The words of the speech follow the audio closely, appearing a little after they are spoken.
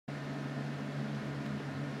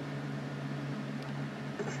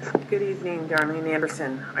Good evening, Darlene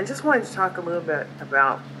Anderson. I just wanted to talk a little bit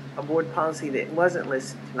about a board policy that wasn't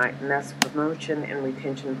listed tonight, and that's promotion and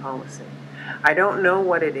retention policy. I don't know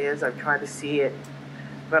what it is. I've tried to see it,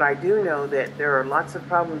 but I do know that there are lots of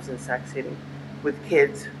problems in Sac City with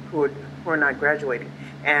kids who are not graduating.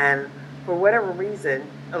 And for whatever reason,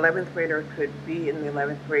 11th grader could be in the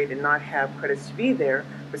 11th grade and not have credits to be there,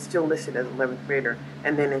 but still listed as 11th grader.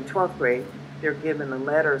 And then in 12th grade, they're given a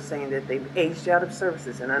letter saying that they've aged out of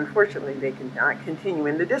services, and unfortunately they cannot continue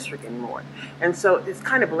in the district anymore. And so it's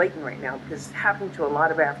kind of blatant right now because it's happening to a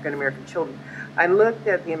lot of African American children. I looked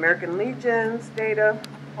at the American Legion's data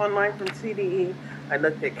online from CDE. I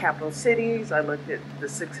looked at capital cities. I looked at the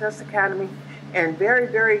Success Academy, and very,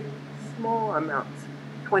 very small amounts,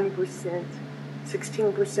 20%,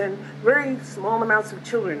 16%, very small amounts of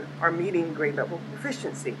children are meeting grade level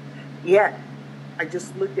proficiency. Yet, I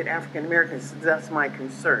just looked at African Americans, that's my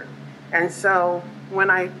concern. And so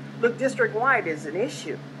when I look district-wide is an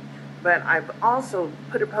issue, but I've also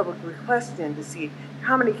put a public request in to see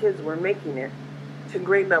how many kids were making it to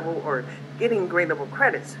grade level or getting grade level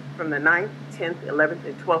credits from the 9th, 10th, 11th,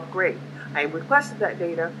 and 12th grade. I requested that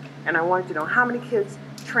data, and I wanted to know how many kids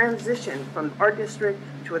transitioned from our district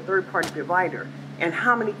to a third-party provider, and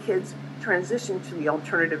how many kids transitioned to the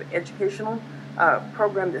alternative educational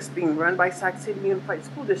program that's being run by Sac City Unified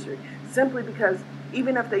School District, simply because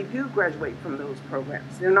even if they do graduate from those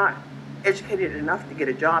programs, they're not educated enough to get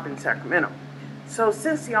a job in Sacramento. So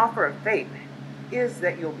since the offer of faith is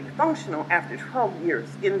that you'll be functional after 12 years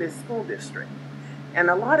in this school district, and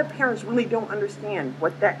a lot of parents really don't understand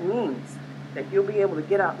what that means, that you'll be able to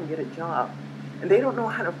get out and get a job, and they don't know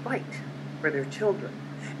how to fight for their children.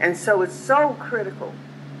 And so it's so critical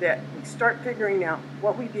that we start figuring out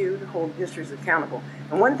what we do to hold districts accountable.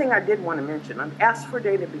 And one thing I did want to mention, I've asked for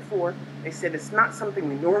data before. They said it's not something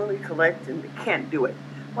we normally collect and they can't do it.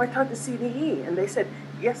 Well, I talked to CDE and they said,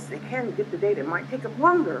 yes, they can get the data. It might take them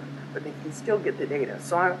longer, but they can still get the data.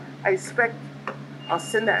 So I expect I'll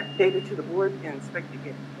send that data to the board and expect to get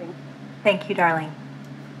it. Thank you. Thank you, Darlene.